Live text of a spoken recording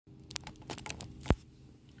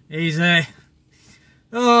Easy.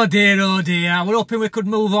 Oh dear, oh dear. We're hoping we could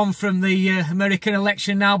move on from the American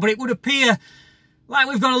election now, but it would appear like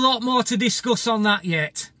we've got a lot more to discuss on that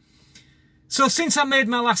yet. So since I made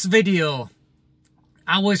my last video,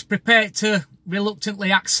 I was prepared to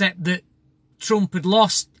reluctantly accept that Trump had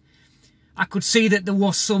lost. I could see that there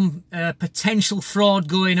was some potential fraud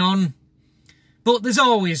going on. But there's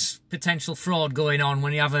always potential fraud going on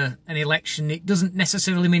when you have an election. It doesn't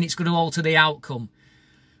necessarily mean it's going to alter the outcome.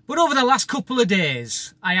 But over the last couple of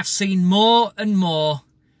days, I have seen more and more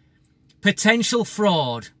potential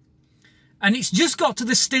fraud. And it's just got to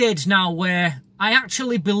the stage now where I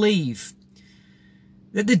actually believe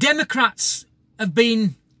that the Democrats have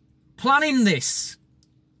been planning this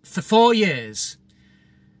for 4 years.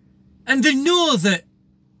 And they know that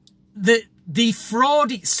the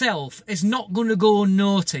fraud itself is not going to go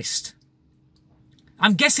unnoticed.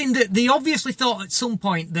 I'm guessing that they obviously thought at some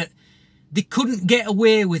point that they couldn't get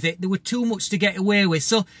away with it. There were too much to get away with.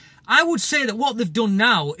 So I would say that what they've done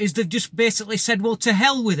now is they've just basically said, well, to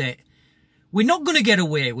hell with it. We're not going to get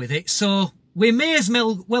away with it, so we may as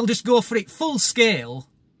well just go for it full scale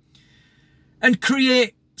and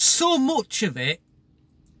create so much of it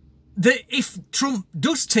that if Trump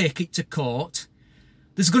does take it to court,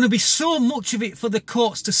 there's going to be so much of it for the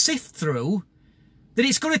courts to sift through that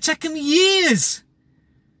it's going to take them years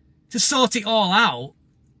to sort it all out.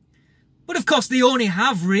 But of course, they only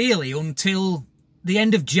have really until the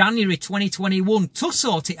end of January 2021 to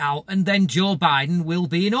sort it out, and then Joe Biden will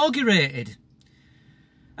be inaugurated.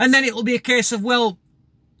 And then it'll be a case of, well,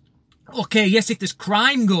 okay, yes, if there's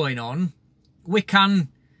crime going on, we can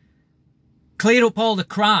clear up all the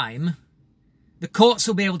crime. The courts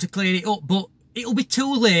will be able to clear it up, but it'll be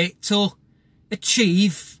too late to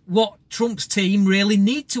achieve what Trump's team really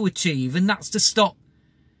need to achieve, and that's to stop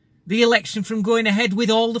the election from going ahead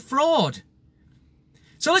with all the fraud.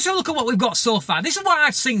 So let's have a look at what we've got so far. This is what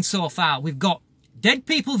I've seen so far. We've got dead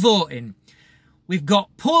people voting. We've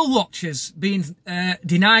got poll watchers being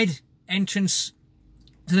denied entrance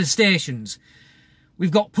to the stations.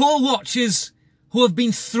 We've got poll watchers who have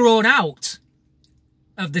been thrown out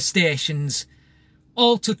of the stations,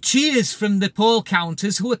 all to cheers from the poll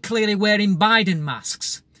counters who are clearly wearing Biden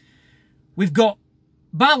masks. We've got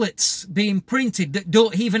ballots being printed that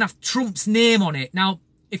don't even have Trump's name on it. Now,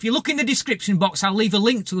 if you look in the description box, I'll leave a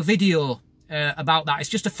link to a video about that. It's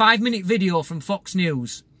just a 5-minute video from Fox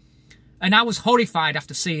News. And I was horrified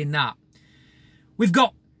after seeing that. We've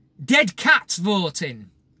got dead cats voting.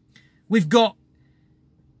 We've got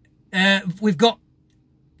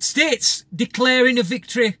states declaring a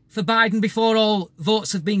victory for Biden before all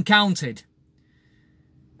votes have been counted.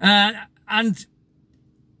 There's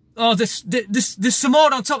some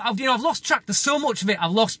more on top. I've lost track. There's so much of it,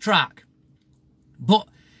 I've lost track. But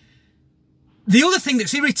the other thing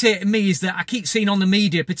that's irritating me is that I keep seeing on the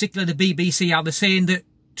media, particularly the BBC, how they're saying that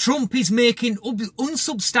Trump is making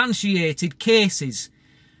unsubstantiated cases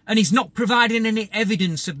and he's not providing any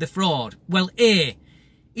evidence of the fraud. Well, A,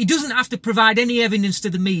 he doesn't have to provide any evidence to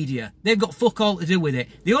the media. They've got fuck all to do with it.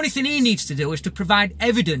 The only thing he needs to do is to provide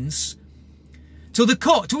evidence to the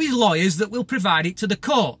court, to his lawyers that will provide it to the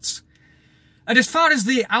courts. And as far as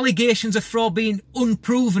the allegations of fraud being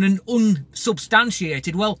unproven and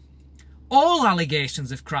unsubstantiated, well, all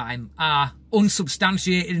allegations of crime are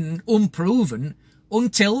unsubstantiated and unproven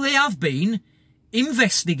until they have been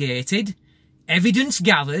investigated, evidence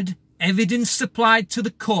gathered, evidence supplied to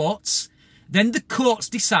the courts. Then the courts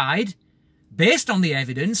decide, based on the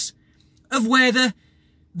evidence, of whether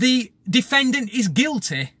the defendant is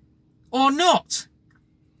guilty or not.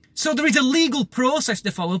 So there is a legal process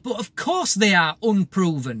to follow, but of course they are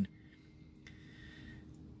unproven.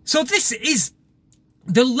 So this is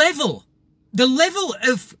the level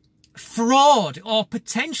of fraud or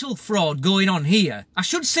potential fraud going on here. I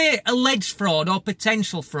should say alleged fraud or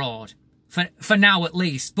potential fraud, for now at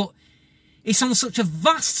least, but it's on such a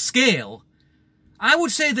vast scale. I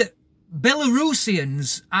would say that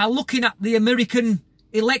Belarusians are looking at the American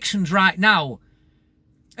elections right now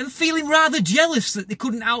and feeling rather jealous that they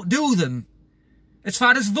couldn't outdo them as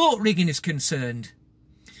far as vote rigging is concerned.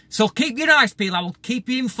 So keep your eyes peeled. I will keep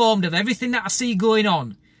you informed of everything that I see going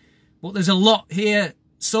on. But there's a lot here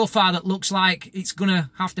so far that looks like it's going to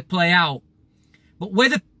have to play out. But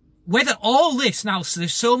whether all this, now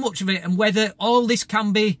there's so much of it, and whether all this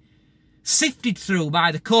can be sifted through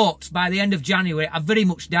by the courts by the end of January, I very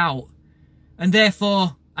much doubt. And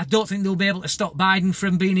therefore, I don't think they'll be able to stop Biden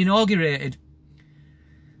from being inaugurated.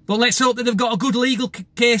 But let's hope that they've got a good legal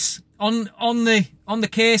case on the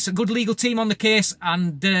case, a good legal team on the case,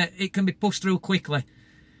 and it can be pushed through quickly.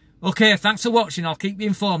 Okay, thanks for watching. I'll keep you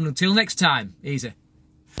informed. Until next time, easy.